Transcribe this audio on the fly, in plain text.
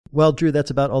Well, Drew,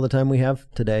 that's about all the time we have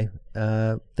today.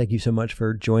 Thank you so much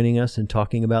for joining us and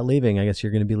talking about leaving. I guess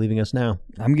you're going to be leaving us now.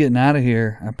 I'm getting out of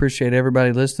here. I appreciate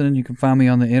everybody listening. You can find me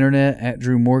on the internet at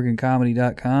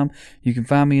drewmorgancomedy.com. You can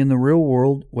find me in the real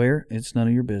world where it's none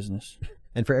of your business.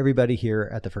 And for everybody here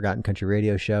at the Forgotten Country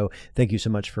Radio Show, thank you so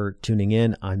much for tuning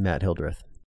in. I'm Matt Hildreth.